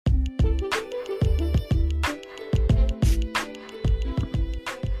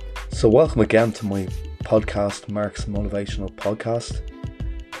So welcome again to my podcast, Mark's Motivational Podcast.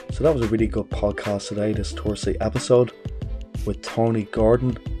 So that was a really good podcast today, this Thursday episode with Tony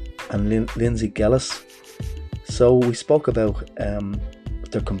Gordon and Linsey Gellis. So we spoke about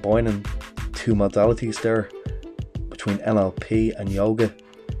they're combining two modalities there between NLP and yoga.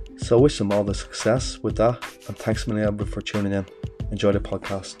 So I wish them all the success with that, and thanks a million everybody for tuning in. Enjoy the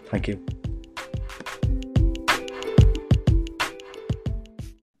podcast. Thank you.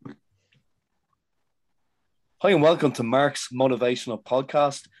 Hi and welcome to Mark's Motivational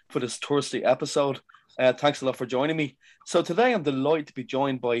Podcast for this Thursday episode. Thanks a lot for joining me. So today I'm delighted to be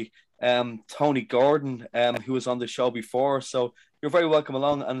joined by Tony Gordon, who was on the show before. So you're very welcome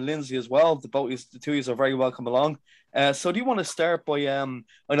along, and Linsey as well. The two of you are very welcome along. So do you want to start by, I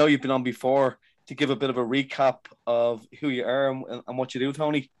know you've been on before, to give a bit of a recap of who you are and what you do,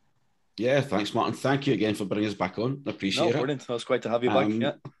 Tony? Yeah, thanks, Martin. Thank you again for bringing us back on. I appreciate it. Brilliant. It's great to have you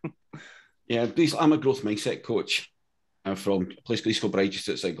back. Yeah, basically, I'm a growth mindset coach. I'm from a place called East Kilbride, just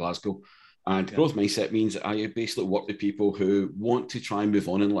outside Glasgow. And growth mindset means I basically work with people who want to try and move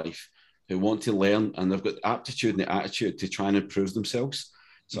on in life, who want to learn, and they've got the aptitude and the attitude to try and improve themselves.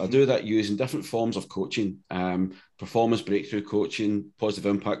 So I do that using different forms of coaching, performance breakthrough coaching,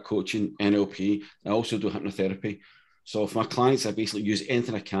 positive impact coaching, NLP. I also do hypnotherapy. So for my clients, I basically use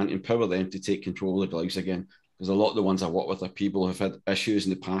anything I can to empower them to take control of their lives again. Because a lot of the ones I work with are people who have had issues in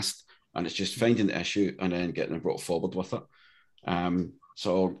the past, and it's just finding the issue and then getting them brought forward with it.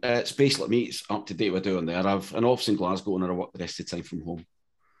 So it's basically me. It's up to date what we're doing there. I've an office in Glasgow and I work the rest of the time from home.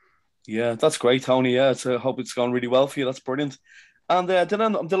 Yeah, that's great, Tony. Yeah, I hope it's gone really well for you. That's brilliant. And then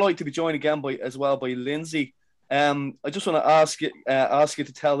I'm delighted to be joined again by Linsey. I just want to ask you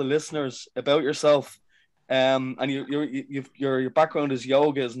to tell the listeners about yourself. And your background is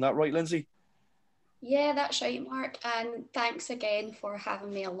yoga, isn't that right, Linsey? Yeah, that's right, Mark. And thanks again for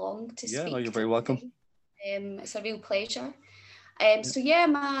having me along to speak. Yeah, you're very welcome. It's a real pleasure.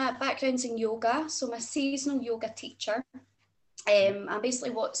 My background's in yoga. So I'm a seasonal yoga teacher. And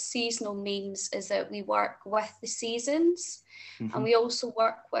basically what seasonal means is that we work with the seasons, and we also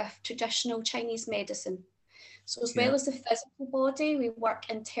work with traditional Chinese medicine. So as well as the physical body, we work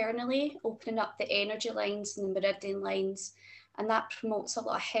internally, opening up the energy lines and the meridian lines. And that promotes a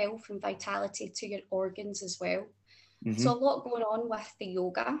lot of health and vitality to your organs as well. So a lot going on with the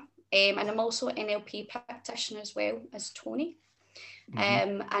yoga. And I'm also an NLP practitioner as well as Tony.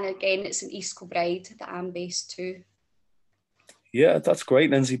 And again, it's in East Kilbride that I'm based too. Yeah, that's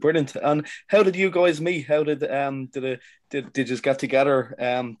great, Linsey. Brilliant. And how did you guys meet? How did you just get together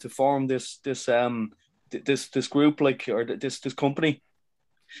to form this group, or this company?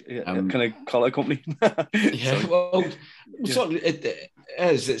 Can I call it a company?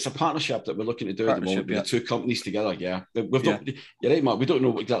 It's a partnership that we're looking to do at the moment with the two companies together. Yeah, you're right, Mark. We don't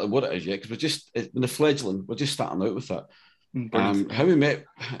know exactly what it is yet because in the fledgling. We're just starting out with that. How we met,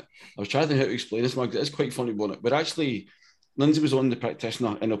 I was trying to think how to explain this, Mark. It's quite funny, wasn't it? But actually, Linsey was on the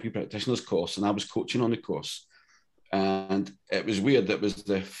NLP practitioner's course, and I was coaching on the course. And it was weird. It was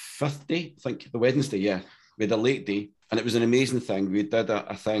the fifth day, I think, the Wednesday. Yeah, we had a late day. And it was an amazing thing. We did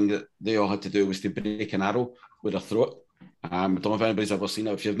a thing that they all had to do was to break an arrow with their throat. I don't know if anybody's ever seen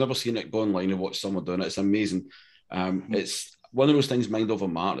it. If you've never seen it, go online and watch someone doing it. It's amazing. It's one of those things, mind over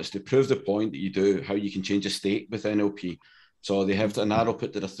matter, is to prove the point that you do, how you can change a state with NLP. So they have an arrow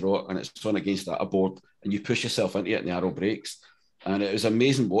put to the throat, and it's thrown against a board, and you push yourself into it, and the arrow breaks. And it was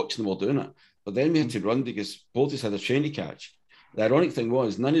amazing watching them all doing it. But then we had to run because both of us had a train to catch. The ironic thing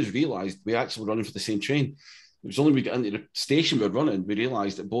was, none of us realised we actually were running for the same train. It was only when we got into the station we were running, we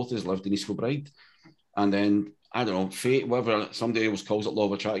realised that both of us lived in East Kilbride. And then, I don't know, fate, whatever, somebody else calls it law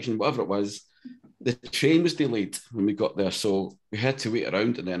of attraction, whatever it was, the train was delayed when we got there. So we had to wait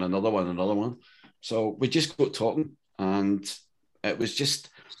around, and then another one. So we just got talking, and it was just,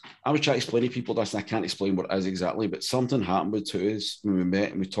 I was trying to explain to people this, and I can't explain what it is exactly, but something happened with two of us when we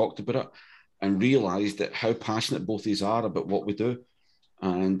met and we talked about it and realised that how passionate both of us are about what we do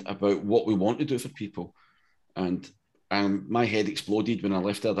and about what we want to do for people. And my head exploded when I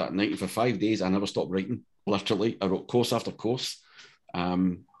left there that night. And for 5 days, I never stopped writing. Literally, I wrote course after course.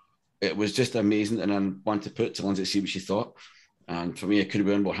 It was just amazing. And I wanted to put it to Linsey to see what she thought. And for me, I could have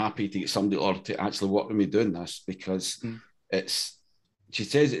been more happy to get somebody or to actually work with me doing this because she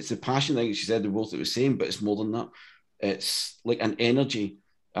says it's a passion thing. She said the both it was the same, but it's more than that. It's like an energy.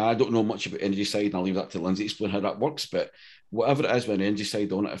 I don't know much about energy side, and I'll leave that to Linsey to explain how that works. But whatever it is with an energy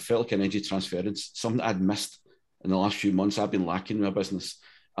side on it, I felt like an energy transference, something I'd missed in the last few months. I've been lacking in my business.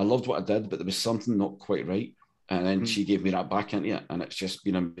 I loved what I did, but there was something not quite right. And then she gave me that back into it, and it's just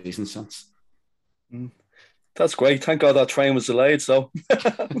been amazing since. That's great. Thank God that train was delayed. So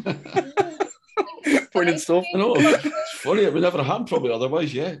brilliant stuff. I know. It's funny. It would never happen probably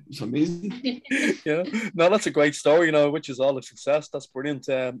otherwise. Yeah, it's amazing. Yeah. No, that's a great story, you know, which is all a success. That's brilliant.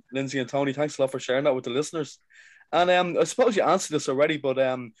 Linsey and Tony, thanks a lot for sharing that with the listeners. And I suppose you answered this already, but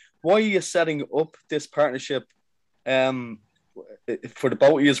why are you setting up this partnership for the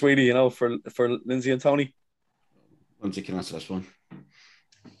both of you, really, you know, for Linsey and Tony? Linsey can answer this one.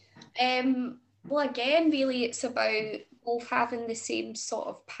 Well, again, really, it's about both having the same sort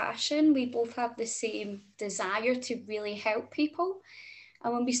of passion. We both have the same desire to really help people.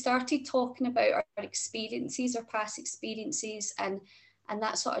 And when we started talking about our experiences, our past experiences, and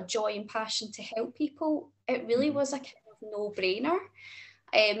that sort of joy and passion to help people, it really was a kind of no-brainer.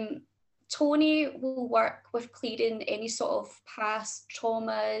 Tony will work with clearing any sort of past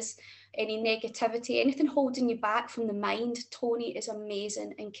traumas, any negativity, anything holding you back from the mind. Tony is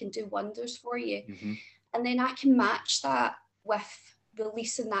amazing and can do wonders for you. And then I can match that with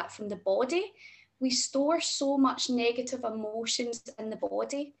releasing that from the body. We store so much negative emotions in the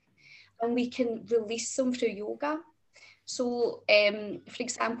body, and we can release them through yoga. So, for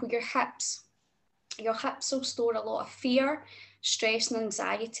example, your hips will store a lot of fear, stress and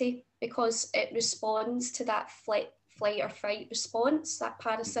anxiety, because it responds to that flight or fight response, that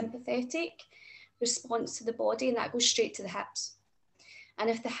parasympathetic response to the body, and that goes straight to the hips. And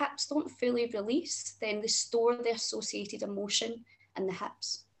if the hips don't fully release, then they store the associated emotion in the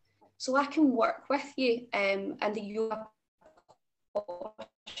hips. So I can work with you and the yoga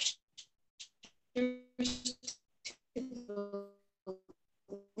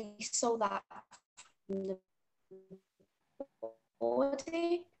release all that from the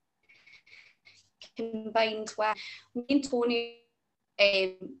body, combined with me and Tony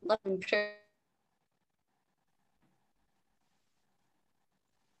live in Peru.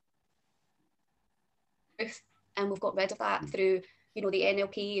 And we've got rid of that through, you know, the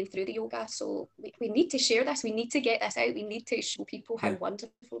NLP and through the yoga. So we need to share this. We need to get this out. We need to show people how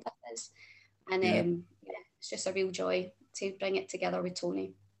wonderful this is. And it's just a real joy to bring it together with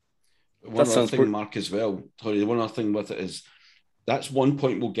Tony. One other thing, Mark, as well, Tony, one other thing with it is that's one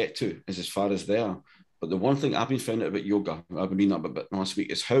point we'll get to, is as far as there. But the one thing I've been finding out about yoga, I've been reading up a bit last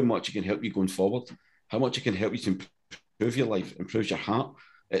week, is how much it can help you going forward, how much it can help you to improve your life, improve your heart.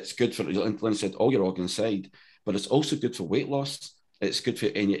 It's good for, like Lynn said, all your organs side, but it's also good for weight loss. It's good for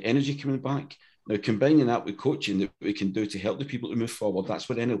any energy coming back. Now, combining that with coaching that we can do to help the people to move forward, that's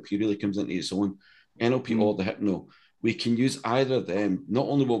where NLP really comes into its own. NLP or the hypno. We can use either of them. Not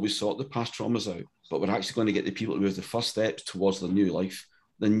only will we sort the past traumas out, but we're actually going to get the people to move the first steps towards their new life,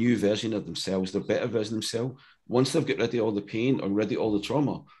 the new version of themselves, their better version of themselves. Once they've got rid of all the pain or rid of all the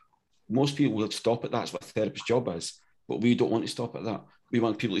trauma, most people will stop at that. That's what a therapist's job is. But we don't want to stop at that. We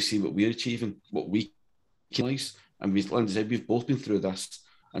want people to see what we're achieving, what we can realize. And we've both been through this.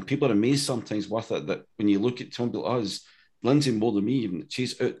 And people are amazed sometimes with it, that when you look at somebody like us, Linsey more than me, even,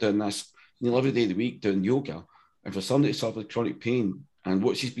 she's out doing this every day of the week doing yoga. And for somebody to suffer with chronic pain and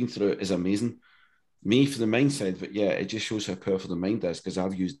what she's been through is amazing. Me, for the mind side of it, it just shows how powerful the mind is, because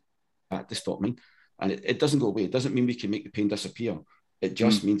I've used that to stop me. And it doesn't go away. It doesn't mean we can make the pain disappear. It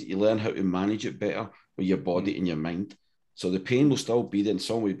just means that you learn how to manage it better with your body and your mind. So the pain will still be there in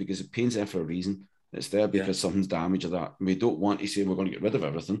some way, because the pain's there for a reason. It's there because something's damaged or that. And we don't want to say we're going to get rid of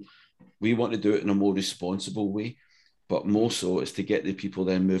everything. We want to do it in a more responsible way. But more so is to get the people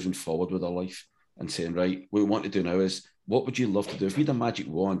then moving forward with their life and saying, right, what we want to do now is, what would you love to do? If you had a magic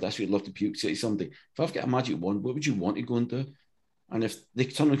wand, that's what you'd love to say to somebody. If I've got a magic wand, what would you want to go and do? And if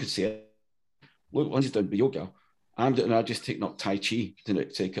someone could say, look, Lindsay's doing yoga, I just taking up Tai Chi to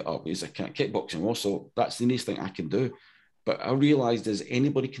take it up. It's a kickboxing also. That's the neatest thing I can do. But I realised is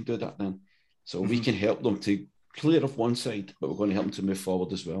anybody can do that then. So we can help them to clear off one side, but we're going to help them to move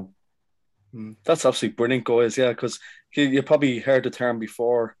forward as well. That's absolutely brilliant, guys. Yeah, because you probably heard the term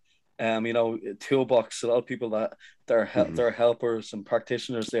before. Toolbox. A lot of people that they're helpers and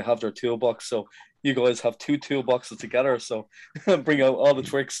practitioners, they have their toolbox. So you guys have two toolboxes together. So bring out all the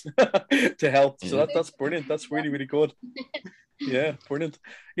tricks to help. So that's brilliant. That's really, really good. Yeah, brilliant.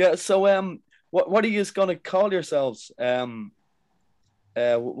 Yeah. So what are you going to call yourselves? What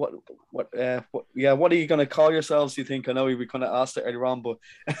are you going to call yourselves, do you think? I know we kind of asked it earlier on, but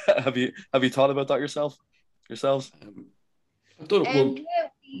have you thought about that yourselves? I don't know.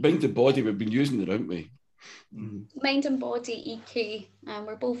 Mind and body, we've been using it, haven't we? Mind and body, EK.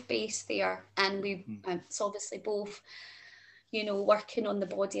 We're both based there, and it's obviously both working on the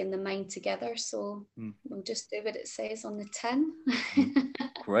body and the mind together. So we'll just do what it says on the tin.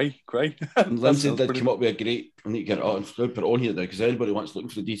 Great. And Linsey did come up with a great, I need to get it on, put it on here now, because anybody wants looking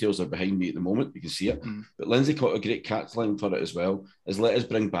for the details are behind me at the moment, you can see it. But Linsey caught a great catchline for it as well, is let us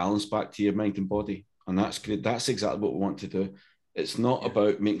bring balance back to your mind and body. And that's great. That's exactly what we want to do. It's not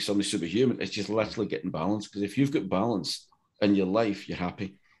about making somebody superhuman. It's just literally getting balance. Because if you've got balance in your life, you're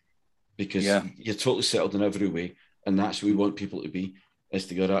happy. Because you're totally settled in every way. And that's what we want people to be, is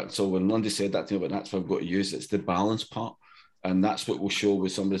to go that. So when Lindy said that to me, but that's what I've got to use, it's the balance part. And that's what we'll show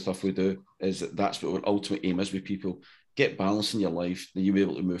with some of the stuff we do, is that's what our ultimate aim is with people. Get balance in your life, then you'll be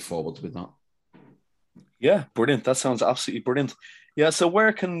able to move forward with that. Yeah, brilliant. That sounds absolutely brilliant. Yeah, so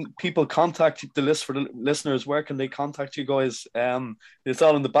where can people contact the list for the listeners? Where can they contact you guys? It's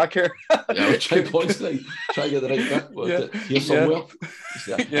all in the back here. I'll try to get the right bit, but here somewhere.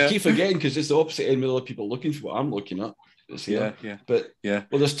 I keep forgetting because it's the opposite end with other people looking for what I'm looking at. But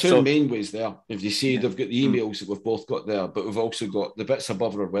well, there's two main ways there. If you see, they've got the emails that we've both got there, but we've also got the bits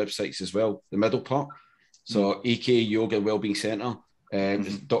above our websites as well, the middle part. So EK Yoga Wellbeing Centre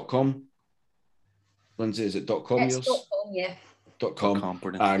 .com. Linsey, is it .com? It's .com, yeah. .com.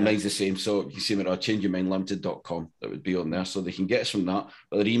 Mine's the same. So you see me at changeyourmindlimited.com. That would be on there. So they can get us from that.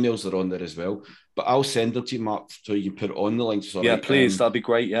 But their emails are on there as well. But I'll send them to you, Mark, so you can put it on the link. So please. That'd be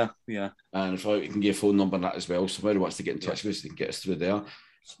great. Yeah. And if you can get a phone number on that as well. So if anybody wants to get in touch with us, they can get us through there.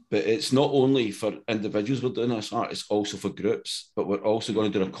 But it's not only for individuals we're doing this art, it's also for groups. But we're also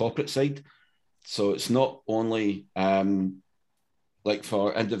going to do a corporate side. So it's not only like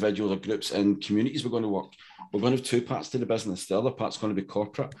for individuals or groups and communities we're going to work. We're going to have two parts to the business. The other part's going to be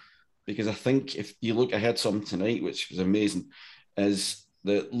corporate, because I think if you look, I had something tonight, which was amazing, is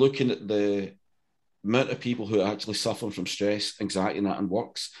that looking at the amount of people who are actually suffering from stress, anxiety, and that in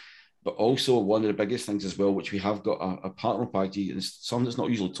works, but also one of the biggest things as well, which we have got a partner package, and it's something that's not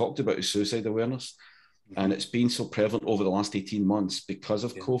usually talked about, is suicide awareness. And it's been so prevalent over the last 18 months because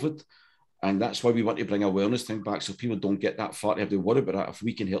of COVID. And that's why we want to bring awareness thing back, so people don't get that far to have to worry about that if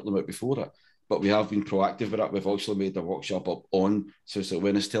we can help them out before it. But we have been proactive with that. We've also made a workshop up on suicide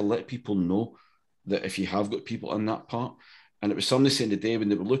awareness to let people know that if you have got people in that part. And it was somebody saying today when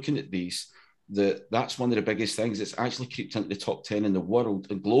they were looking at these, that's one of the biggest things. It's actually creeped into the top 10 in the world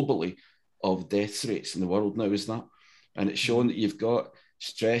and globally of death rates in the world now, is that. And it's showing that you've got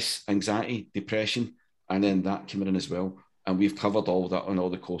stress, anxiety, depression, and then that coming in as well. And we've covered all that on all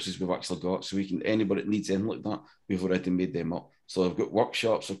the courses we've actually got. So we can, anybody that needs anything like that, we've already made them up. So I've got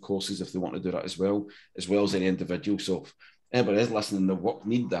workshops or courses if they want to do that as well as any individual. So if anybody is listening, the work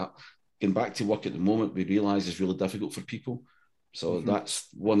need that. Getting back to work at the moment, we realise is really difficult for people. So that's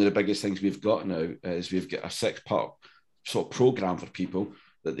one of the biggest things we've got now, is we've got a 6-part sort of program for people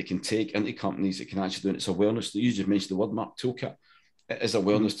that they can take into companies that can actually do it. It's awareness. You just mentioned the word, Mark, toolkit. It is a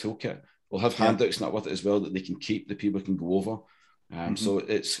wellness toolkit. We'll have handouts and that with it as well that they can keep, the people can go over. So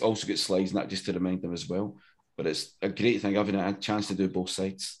it's also got slides and that just to remind them as well. But it's a great thing having a chance to do both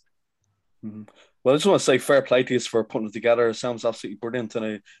sides. Well, I just want to say fair play to you for putting it together. It sounds absolutely brilliant,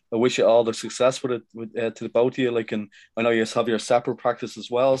 and I wish you all the success with it, to the both of you. And I know you have your separate practice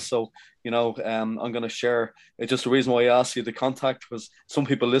as well. So, I'm going to share. It's just the reason why I asked you to contact was some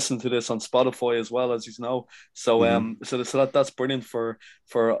people listen to this on Spotify as well, as you know. So, so that's brilliant for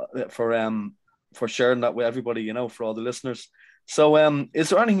sharing that with everybody. For all the listeners. So, is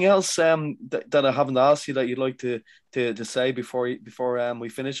there anything else that I haven't asked you that you'd like to say before we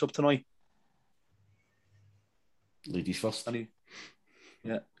finish up tonight? Ladies first.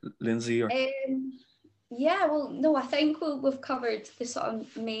 Linsey or no, I think we've covered the sort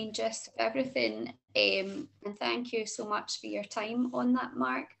of main gist of everything, and thank you so much for your time on that,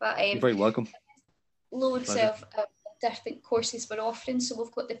 Mark. But you're very welcome. Loads of different courses we're offering. So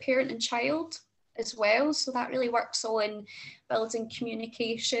we've got the parent and child as well, so that really works on building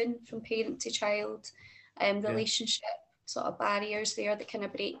communication from parent to child, relationship sort of barriers there that kind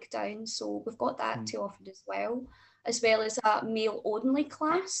of break down. So we've got that to offer as well as a male only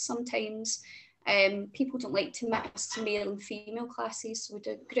class. Sometimes people don't like to mix male and female classes, so we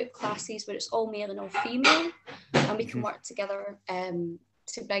do group classes where it's all male and all female, and we can work together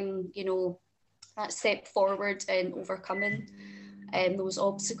to bring that step forward in overcoming those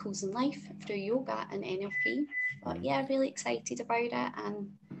obstacles in life through yoga and NLP. But yeah, really excited about it,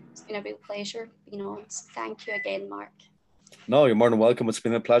 and it's been a real pleasure being on. So thank you again, Mark. No, you're more than welcome. It's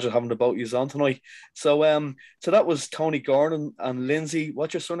been a pleasure having the both of you on tonight. So so that was Tony Gordon and Linsey.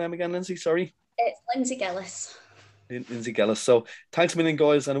 What's your surname again, Linsey? Sorry. It's Linsey Gillis. Linsey Gillis. So thanks a million,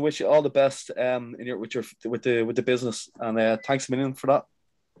 guys, and I wish you all the best with the business. And thanks a million for that.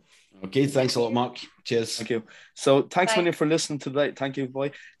 Okay, thanks a lot, Mark. Cheers. Thank you. So thanks a million for listening to today. Thank you,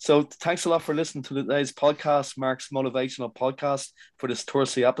 boy. So thanks a lot for listening to today's podcast, Mark's Motivational Podcast, for this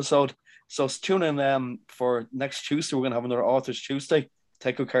Thursday episode. So tune in for next Tuesday. We're going to have another Authors Tuesday.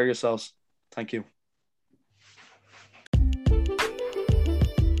 Take good care of yourselves. Thank you.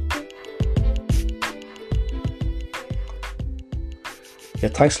 Yeah,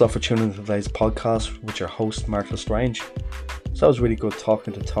 thanks a lot for tuning in to today's podcast with your host, Mark Lestrange. So that was really good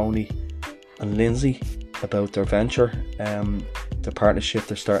talking to Tony and Linsey about their venture, the partnership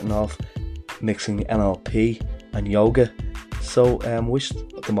they're starting off, mixing NLP and yoga. So wish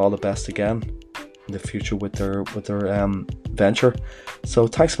them all the best again in the future with their venture. So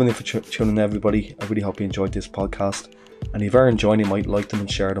thanks a million for tuning in, everybody. I really hope you enjoyed this podcast, and if you're enjoying it, you might like them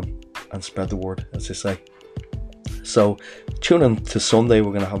and share them and spread the word, as they say. So tune in to Sunday.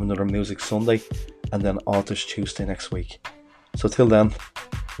 We're going to have another Music Sunday, and then Authors Tuesday next week. So till then,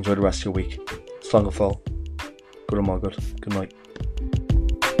 enjoy the rest of your week. Slán go fóill. Good night.